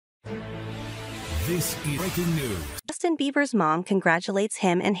This is breaking news. Justin Bieber's mom congratulates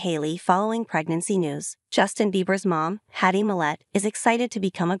him and Hailey following pregnancy news. Justin Bieber's mom, Hailey, is excited to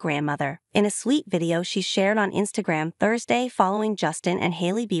become a grandmother. In a sweet video she shared on Instagram Thursday following Justin and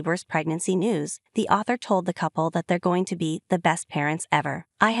Hailey Bieber's pregnancy news, the author told the couple that they're going to be the best parents ever.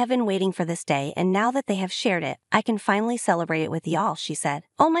 "I have been waiting for this day, and now that they have shared it, I can finally celebrate it with y'all," she said.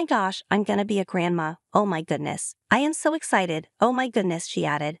 "Oh my gosh, I'm gonna be a grandma. Oh my goodness. I am so excited. Oh my goodness," she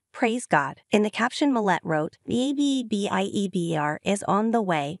added. "Praise God." In the caption, Millette wrote, "Bieber is on the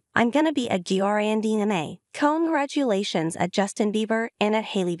way. I'm gonna be a grandma. Congratulations at Justin Bieber and at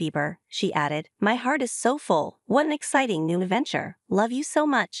Hailey Bieber," she added. "My heart is so full. What an exciting new adventure. Love you so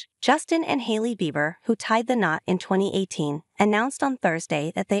much." Justin and Hailey Bieber, who tied the knot in 2018, announced on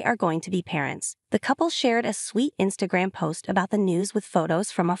Thursday that they are going to be parents. The couple shared a sweet Instagram post about the news with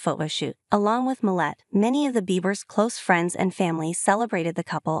photos from a photo shoot. Along with Millette, many of the Biebers' close friends and family celebrated the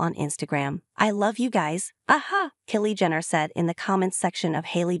couple on Instagram. "I love you guys. Aha," Kylie Jenner said in the comments section of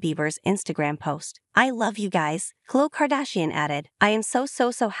Hailey Bieber's Instagram post. "I love you guys." Khloe Kardashian added, "I am so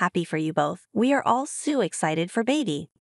happy for you both. We are all so excited for baby."